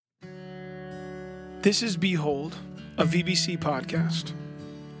This is Behold, a VBC podcast.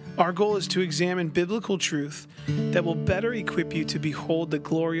 Our goal is to examine biblical truth that will better equip you to behold the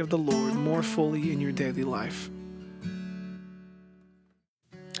glory of the Lord more fully in your daily life.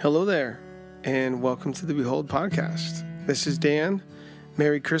 Hello there, and welcome to the Behold podcast. This is Dan.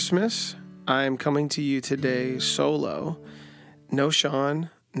 Merry Christmas. I'm coming to you today solo. No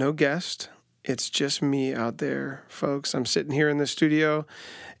Sean, no guest. It's just me out there, folks. I'm sitting here in the studio.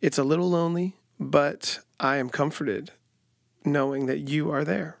 It's a little lonely, but I am comforted knowing that you are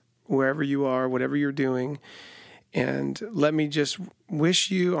there, wherever you are, whatever you're doing. And let me just wish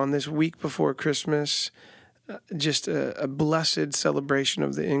you on this week before Christmas, just a blessed celebration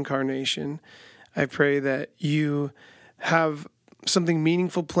of the incarnation. I pray that you have something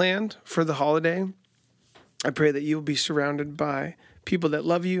meaningful planned for the holiday. I pray that you'll be surrounded by people that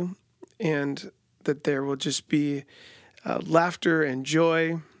love you and that there will just be laughter and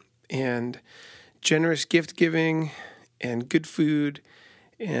joy and generous gift giving and good food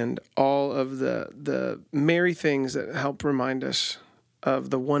and all of the merry things that help remind us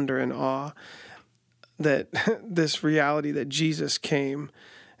of the wonder and awe that this reality that Jesus came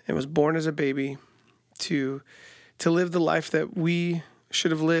and was born as a baby to live the life that we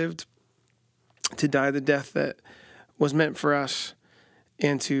should have lived, to die the death that was meant for us,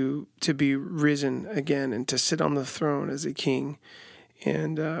 and to be risen again and to sit on the throne as a king.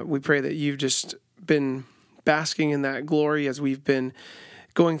 And we pray that you've just been basking in that glory as we've been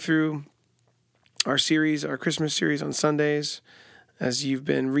going through our Christmas series on Sundays, as you've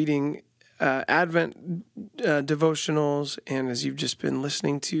been reading Advent devotionals, and as you've just been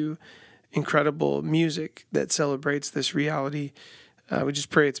listening to incredible music that celebrates this reality. We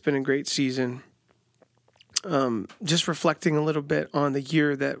just pray it's been a great season. Just reflecting a little bit on the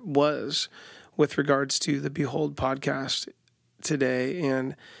year that was with regards to the Behold podcast today,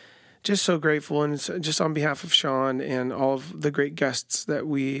 and just so grateful, and just on behalf of Sean and all of the great guests that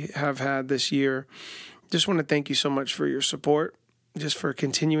we have had this year, just want to thank you so much for your support, just for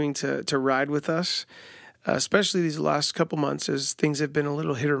continuing to ride with us, especially these last couple months as things have been a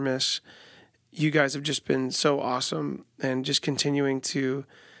little hit or miss. You guys have just been so awesome, and just continuing to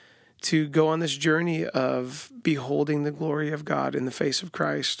go on this journey of beholding the glory of God in the face of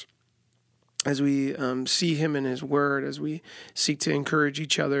Christ as we see him in his word, as we seek to encourage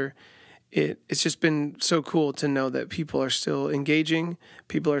each other. It's just been so cool to know that people are still engaging,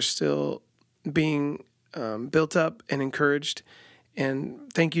 people are still being built up and encouraged.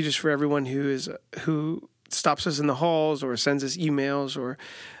 And thank you just for everyone who stops us in the halls or sends us emails or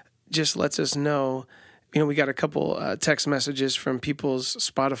just lets us know. You know, we got a couple text messages from people's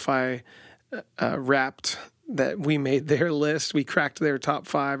Spotify Wrapped that we made their list. We cracked their top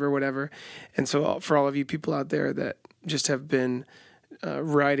 5 or whatever. And so for all of you people out there that just have been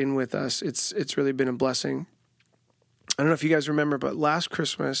riding with us, it's really been a blessing. I don't know if you guys remember, but last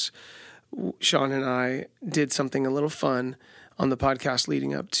Christmas, Sean and I did something a little fun on the podcast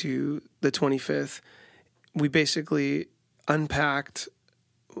leading up to the 25th. We basically unpacked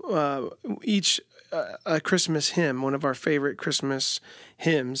each a Christmas hymn, one of our favorite Christmas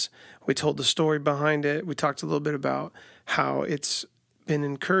hymns. We told the story behind it. We talked a little bit about how it's been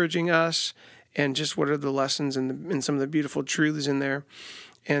encouraging us and just what are the lessons and some of the beautiful truths in there.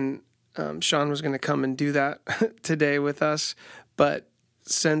 And Sean was going to come and do that today with us. But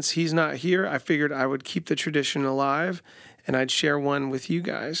since he's not here, I figured I would keep the tradition alive and I'd share one with you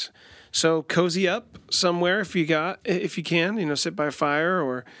guys. So cozy up somewhere if you can, sit by a fire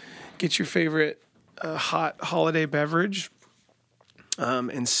or get your favorite hot holiday beverage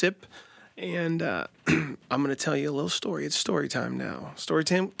and sip. And I'm going to tell you a little story. It's story time now. Story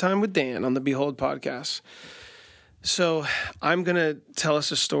time with Dan on the Behold podcast. So I'm going to tell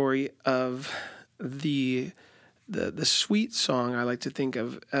us a story of the sweet song I like to think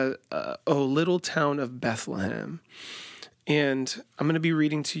of as O Little Town of Bethlehem. And I'm going to be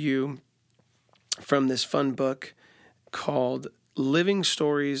reading to you from this fun book called Living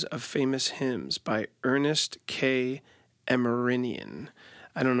Stories of Famous Hymns by Ernest K. Emerinian.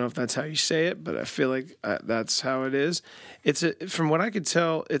 I don't know if that's how you say it, but I feel like that's how it is. From what I could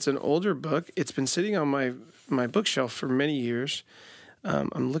tell, it's an older book. It's been sitting on my bookshelf for many years.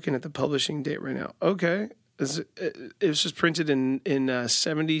 I'm looking at the publishing date right now. Okay. It was just printed in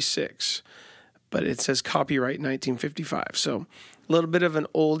 76, but it says copyright 1955. So a little bit of an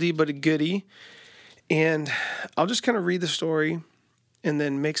oldie, but a goodie. And I'll just kind of read the story and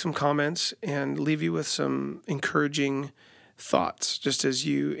then make some comments and leave you with some encouraging thoughts just as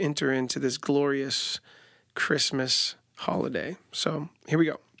you enter into this glorious Christmas holiday. So here we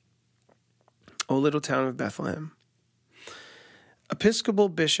go. O Little Town of Bethlehem. Episcopal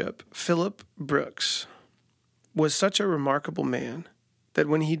Bishop Philip Brooks was such a remarkable man that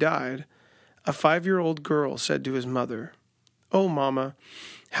when he died, a 5-year-old girl said to his mother, "Oh, Mama,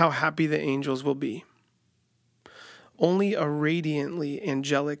 how happy the angels will be." Only a radiantly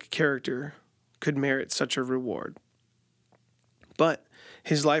angelic character could merit such a reward. But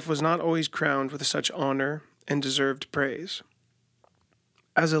his life was not always crowned with such honor and deserved praise.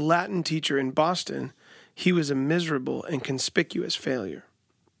 As a Latin teacher in Boston, he was a miserable and conspicuous failure.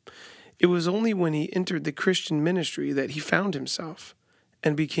 It was only when he entered the Christian ministry that he found himself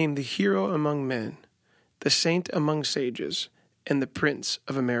and became the hero among men, the saint among sages, and the prince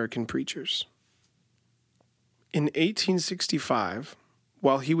of American preachers. In 1865,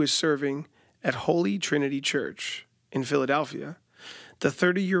 while he was serving at Holy Trinity Church in Philadelphia, the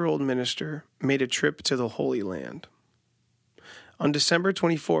 30-year-old minister made a trip to the Holy Land. On December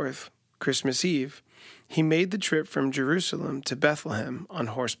 24th, Christmas Eve, he made the trip from Jerusalem to Bethlehem on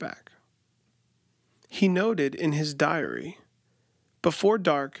horseback. He noted in his diary, "Before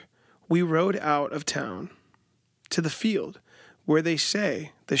dark, we rode out of town to the field where they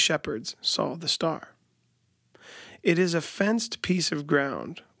say the shepherds saw the star. It is a fenced piece of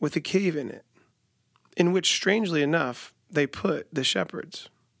ground with a cave in it, in which, strangely enough, they put the shepherds."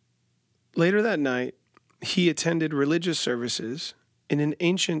 Later that night, he attended religious services in an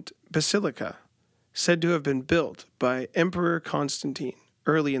ancient basilica said to have been built by Emperor Constantine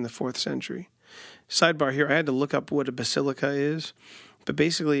early in the 4th century. Sidebar here, I had to look up what a basilica is, but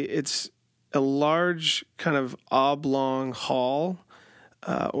basically it's a large kind of oblong hall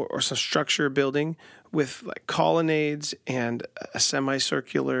or some structure building with like colonnades and a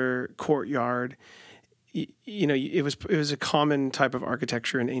semicircular courtyard. It was a common type of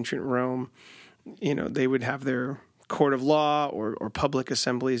architecture in ancient Rome. They would have their court of law or public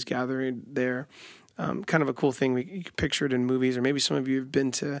assemblies gathering there. Kind of a cool thing. You can picture it in movies, or maybe some of you have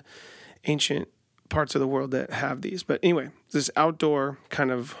been to ancient parts of the world that have these. But anyway, this outdoor kind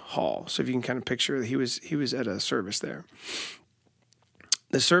of hall. So if you can kind of picture that he was at a service there.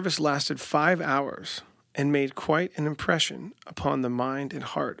 The service lasted 5 hours and made quite an impression upon the mind and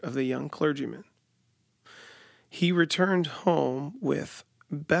heart of the young clergyman. He returned home with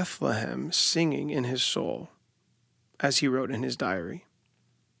Bethlehem singing in his soul, as he wrote in his diary.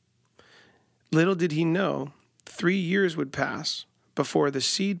 Little did he know, 3 years would pass before the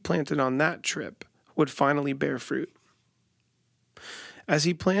seed planted on that trip would finally bear fruit. As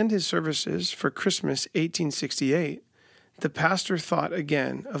he planned his services for Christmas 1868, the pastor thought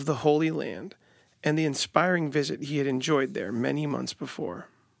again of the Holy Land and the inspiring visit he had enjoyed there many months before.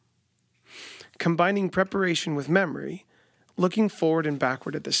 Combining preparation with memory, looking forward and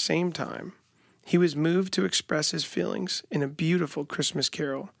backward at the same time, he was moved to express his feelings in a beautiful Christmas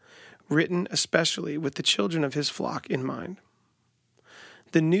carol, written especially with the children of his flock in mind.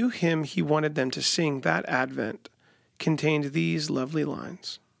 The new hymn he wanted them to sing that Advent contained these lovely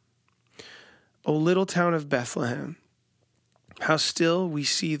lines. "O little town of Bethlehem, how still we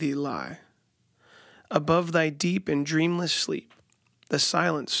see thee lie. Above thy deep and dreamless sleep, the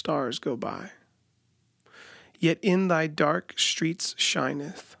silent stars go by. Yet in thy dark streets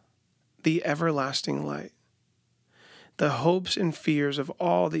shineth the everlasting light. The hopes and fears of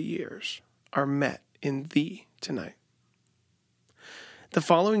all the years are met in thee tonight." The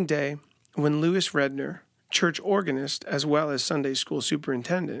following day, when Louis Redner, church organist as well as Sunday school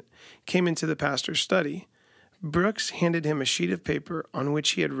superintendent, came into the pastor's study, Brooks handed him a sheet of paper on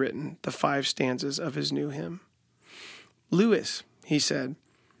which he had written the 5 stanzas of his new hymn. "Louis," he said,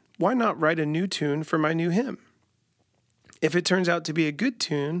 "why not write a new tune for my new hymn? If it turns out to be a good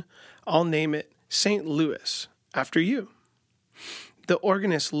tune, I'll name it St. Louis, after you." The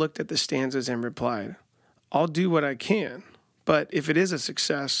organist looked at the stanzas and replied, "I'll do what I can, but if it is a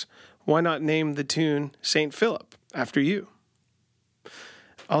success, why not name the tune St. Philip, after you?"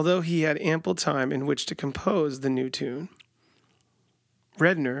 Although he had ample time in which to compose the new tune,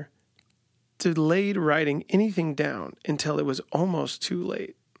 Redner delayed writing anything down until it was almost too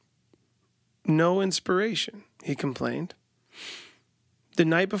late. "No inspiration," he complained. The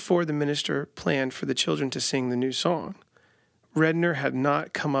night before the minister planned for the children to sing the new song, Redner had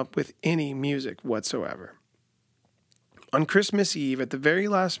not come up with any music whatsoever. On Christmas Eve, at the very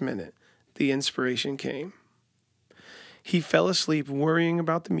last minute, the inspiration came. He fell asleep worrying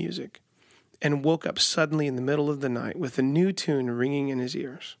about the music and woke up suddenly in the middle of the night with a new tune ringing in his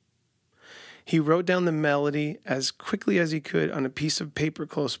ears. He wrote down the melody as quickly as he could on a piece of paper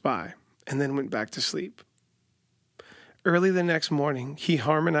close by and then went back to sleep. Early the next morning, he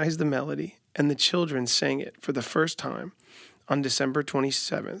harmonized the melody, and the children sang it for the first time on December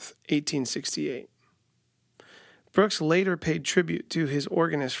 27th, 1868. Brooks later paid tribute to his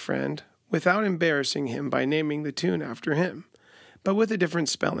organist friend without embarrassing him by naming the tune after him, but with a different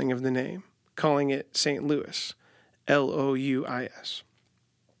spelling of the name, calling it St. Louis, Louis.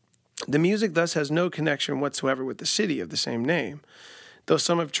 The music thus has no connection whatsoever with the city of the same name, though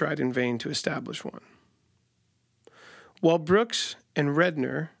some have tried in vain to establish one. While Brooks and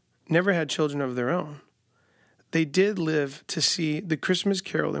Redner never had children of their own, they did live to see the Christmas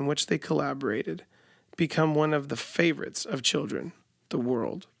Carol in which they collaborated become one of the favorites of children the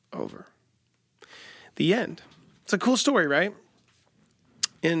world over. The end. It's a cool story, right?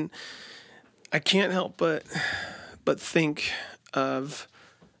 And I can't help but think of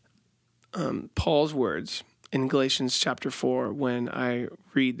Paul's words in Galatians chapter 4 when I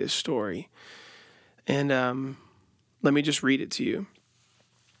read this story. And let me just read it to you.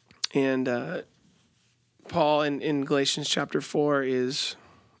 And Paul in Galatians chapter 4 is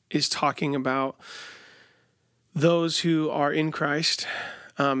talking about those who are in Christ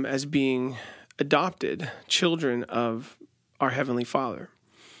as being adopted children of our Heavenly Father.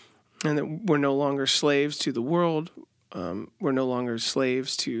 And that we're no longer slaves to the world. We're no longer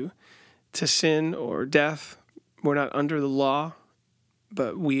slaves to sin or death. We're not under the law,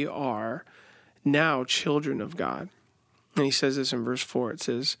 but we are now children of God. And he says this in verse 4. It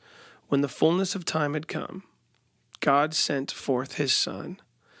says, "When the fullness of time had come, God sent forth his Son,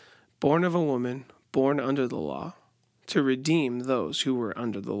 born of a woman, born under the law, to redeem those who were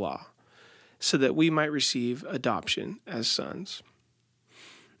under the law, so that we might receive adoption as sons."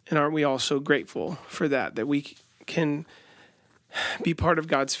 And aren't we all so grateful for that we can be part of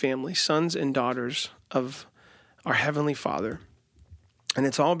God's family, sons and daughters of our Heavenly Father. And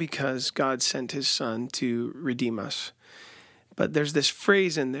it's all because God sent his Son to redeem us. But there's this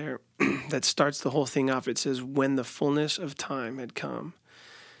phrase in there that starts the whole thing off. It says, "when the fullness of time had come."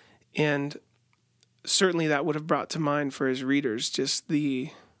 And certainly that would have brought to mind for his readers just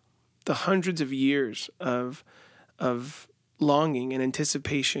the hundreds of years of longing and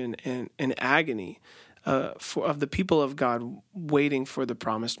anticipation and agony of the people of God waiting for the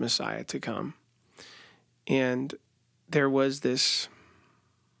promised Messiah to come. And there was this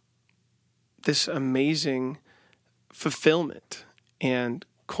amazing fulfillment and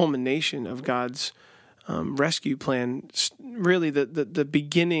culmination of God's rescue plan, really the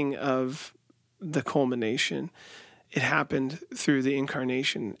beginning of the culmination. It happened through the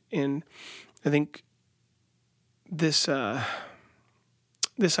incarnation. And I think this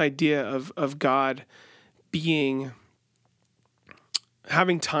idea of God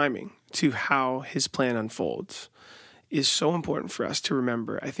having timing to how his plan unfolds is so important for us to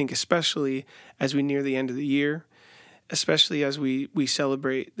remember. I think especially as we near the end of the year, especially as we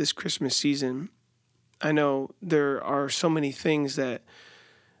celebrate this Christmas season. I know there are so many things that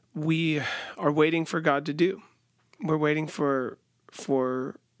we are waiting for God to do. We're waiting for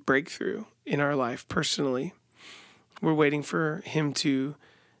breakthrough in our life personally. We're waiting for him to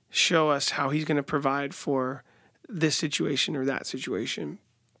show us how he's going to provide for this situation or that situation.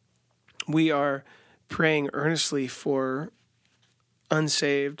 We are praying earnestly for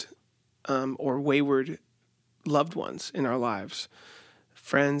unsaved or wayward loved ones in our lives,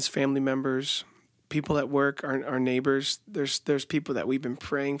 friends, family members, people at work, our neighbors. There's people that we've been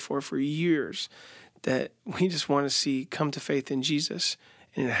praying for years that we just want to see come to faith in Jesus,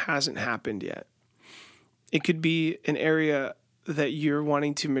 and it hasn't happened yet. It could be an area that you're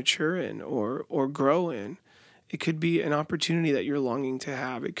wanting to mature in or grow in. It could be an opportunity that you're longing to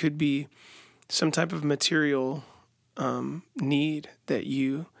have. It could be some type of material need that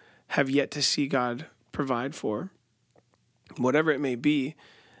you have yet to see God provide for. Whatever it may be,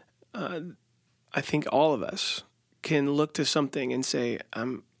 I think all of us can look to something and say,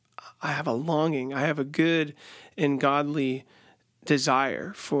 I have a longing, I have a good and godly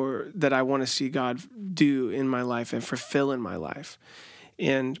desire for that I want to see God do in my life and fulfill in my life.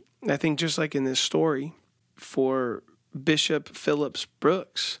 And I think just like in this story, for Bishop Phillips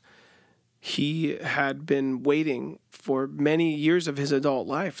Brooks, he had been waiting for many years of his adult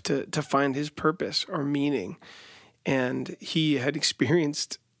life to find his purpose or meaning. And he had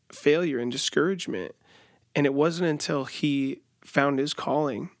experienced failure and discouragement. And it wasn't until he found his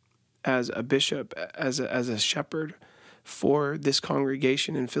calling as a bishop, as a shepherd for this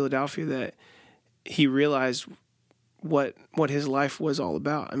congregation in Philadelphia, that he realized what his life was all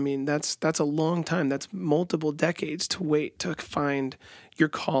about. I mean, that's a long time. That's multiple decades to wait to find your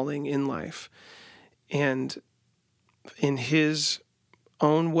calling in life. And in his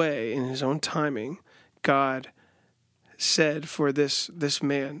own way, in his own timing, God said for this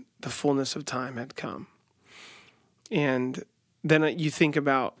man, the fullness of time had come. And then you think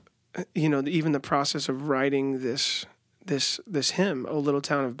about even the process of writing this hymn, "O Little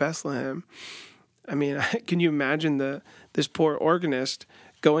Town of Bethlehem." I mean, can you imagine this poor organist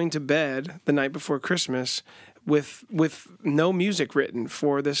going to bed the night before Christmas with no music written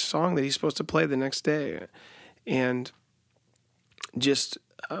for this song that he's supposed to play the next day, and just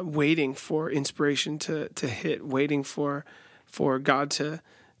waiting for inspiration to hit, waiting for God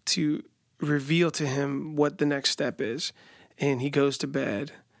to reveal to him what the next step is, and he goes to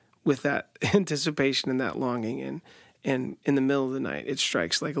bed with that anticipation and that longing, and in the middle of the night it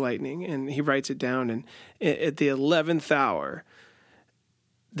strikes like lightning, and he writes it down, and at the 11th hour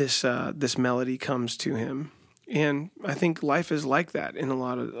this melody comes to him. And I think life is like that in a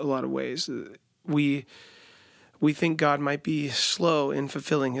lot of ways. We think God might be slow in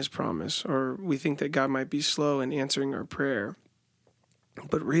fulfilling his promise, or we think that God might be slow in answering our prayer.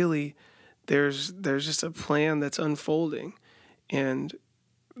 But really, there's just a plan that's unfolding. And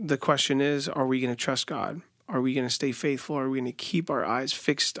the question is, are we going to trust God? Are we going to stay faithful? Are we going to keep our eyes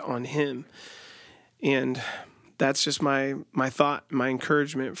fixed on him? And that's just my thought, my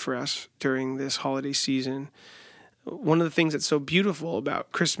encouragement for us during this holiday season. One of the things that's so beautiful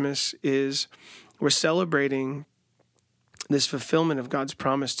about Christmas is we're celebrating this fulfillment of God's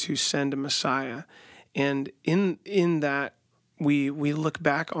promise to send a Messiah. And in that, we look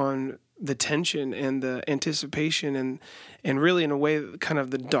back on the tension and the anticipation and really, in a way, kind of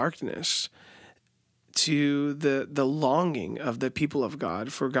the darkness to the longing of the people of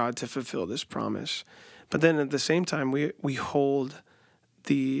God for God to fulfill this promise. But then at the same time, we hold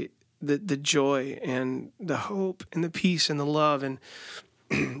the joy and the hope and the peace and the love and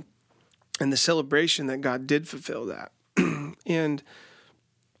the celebration that God did fulfill that. And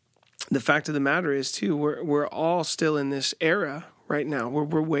the fact of the matter is, too, we're all still in this era right now where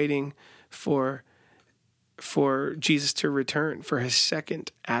we're waiting for Jesus to return, for his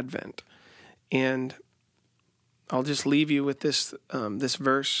second advent. And I'll just leave you with this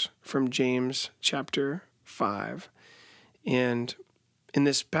verse from James chapter 5. And in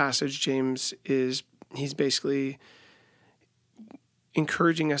this passage, James he's basically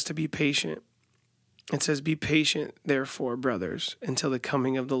encouraging us to be patient. It says, "Be patient, therefore, brothers, until the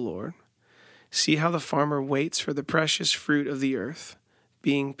coming of the Lord. See how the farmer waits for the precious fruit of the earth,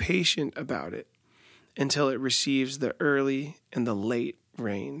 being patient about it until it receives the early and the late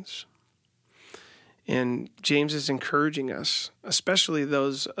rains." And James is encouraging us, especially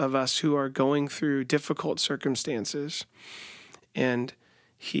those of us who are going through difficult circumstances. And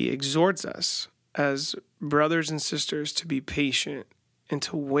he exhorts us as brothers and sisters to be patient and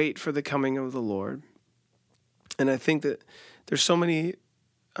to wait for the coming of the Lord. And I think that there's so many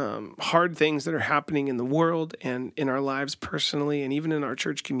hard things that are happening in the world and in our lives personally, and even in our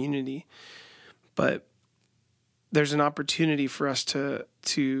church community. But there's an opportunity for us to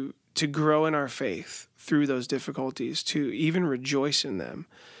grow in our faith through those difficulties, to even rejoice in them,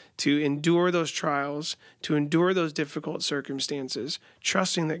 to endure those trials, to endure those difficult circumstances,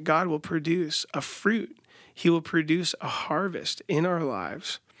 trusting that God will produce a fruit. He will produce a harvest in our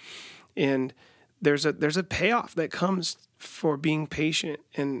lives. And there's a payoff that comes for being patient.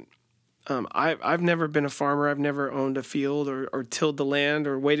 And I've never been a farmer. I've never owned a field or tilled the land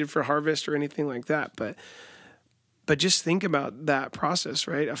or waited for harvest or anything like that. But just think about that process,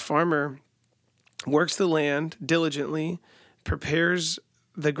 right? A farmer works the land diligently, prepares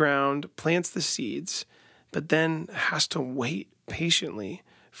the ground, plants the seeds, but then has to wait patiently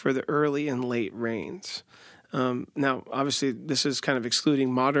for the early and late rains. Now, obviously, this is kind of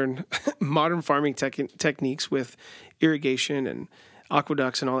excluding modern farming techniques with irrigation and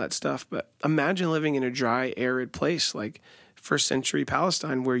aqueducts and all that stuff. But imagine living in a dry, arid place like first century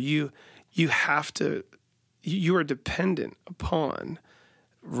Palestine, where you are dependent upon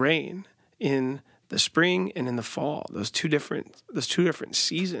rain in the spring and in the fall, those two different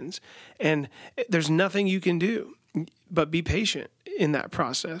seasons. And there's nothing you can do but be patient in that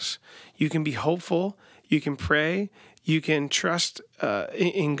process. You can be hopeful, you can pray, you can trust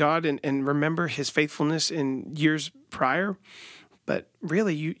in God and remember his faithfulness in years prior. But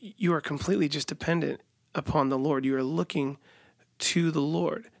really, you are completely just dependent upon the Lord. You are looking to the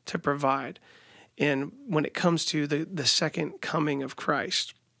Lord to provide. And when it comes to the second coming of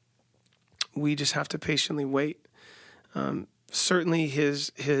Christ, we just have to patiently wait. Certainly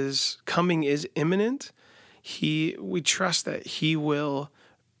his coming is imminent. We trust that he will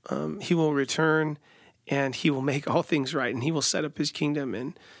return, and he will make all things right, and he will set up his kingdom,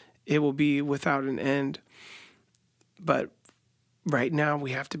 and it will be without an end. But right now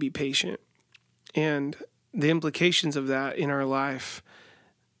we have to be patient. And the implications of that in our life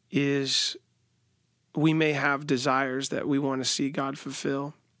is we may have desires that we want to see God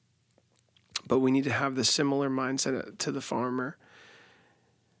fulfill. but we need to have the similar mindset to the farmer.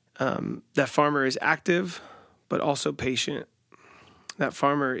 That farmer is active, but also patient. That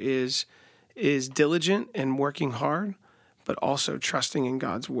farmer is diligent and working hard, but also trusting in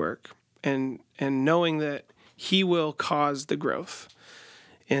God's work and knowing that He will cause the growth.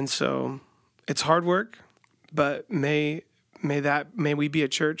 And so it's hard work, but may we be a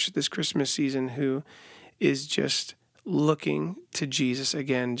church this Christmas season who is just looking to Jesus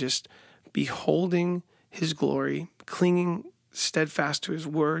again, just beholding His glory, clinging steadfast to His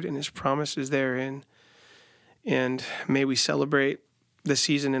word and His promises therein. And may we celebrate the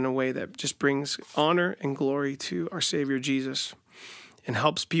season in a way that just brings honor and glory to our Savior Jesus and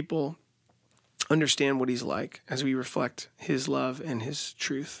helps people understand what He's like as we reflect His love and His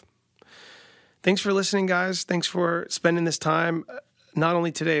truth. Thanks for listening, guys. Thanks for spending this time, not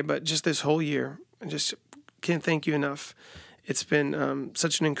only today, but just this whole year. I just can't thank you enough. It's been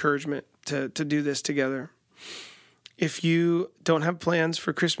such an encouragement to do this together. If you don't have plans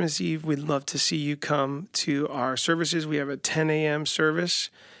for Christmas Eve, we'd love to see you come to our services. We have a 10 a.m.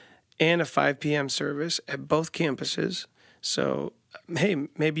 service and a 5 p.m. service at both campuses. So, hey,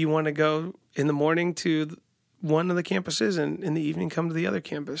 maybe you want to go in the morning to one of the campuses and in the evening come to the other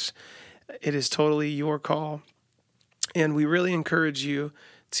campus. It is totally your call. And we really encourage you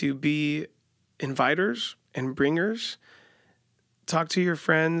to be inviters and bringers. Talk to your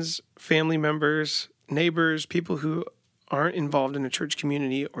friends, family members, neighbors, people who aren't involved in a church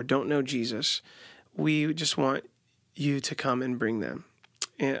community or don't know Jesus. We just want you to come and bring them.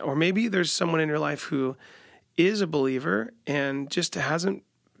 Or maybe there's someone in your life who is a believer and just hasn't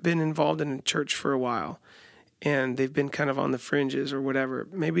been involved in a church for a while, and they've been kind of on the fringes or whatever.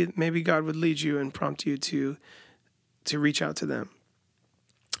 Maybe God would lead you and prompt you to reach out to them.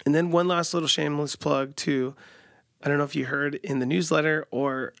 And then one last little shameless plug too. I don't know if you heard in the newsletter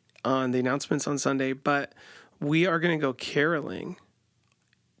or on the announcements on Sunday, but we are going to go caroling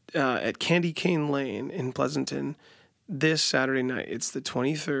at Candy Cane Lane in Pleasanton this Saturday night. It's the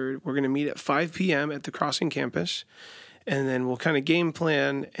 23rd. We're going to meet at 5 p.m. at the Crossing campus, and then we'll kind of game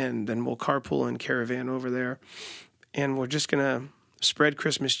plan, and then we'll carpool and caravan over there. And we're just going to spread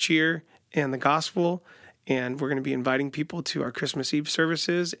Christmas cheer and the gospel, and we're going to be inviting people to our Christmas Eve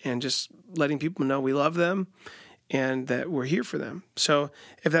services and just letting people know we love them and that we're here for them. So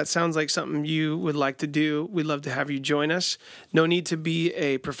if that sounds like something you would like to do, we'd love to have you join us. No need to be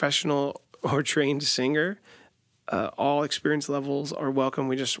a professional or trained singer. All experience levels are welcome.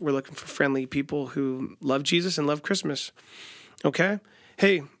 We're looking for friendly people who love Jesus and love Christmas. Okay?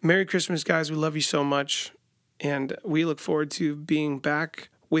 Hey, Merry Christmas, guys. We love you so much. And we look forward to being back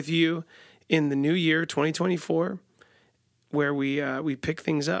with you in the new year, 2024, where we pick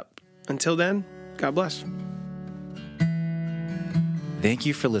things up. Until then, God bless. Thank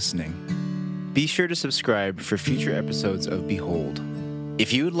you for listening. Be sure to subscribe for future episodes of Behold.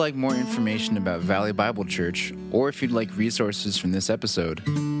 If you would like more information about Valley Bible Church, or if you'd like resources from this episode,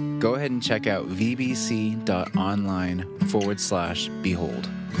 go ahead and check out vbc.online/behold.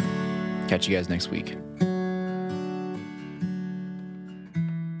 Catch you guys next week.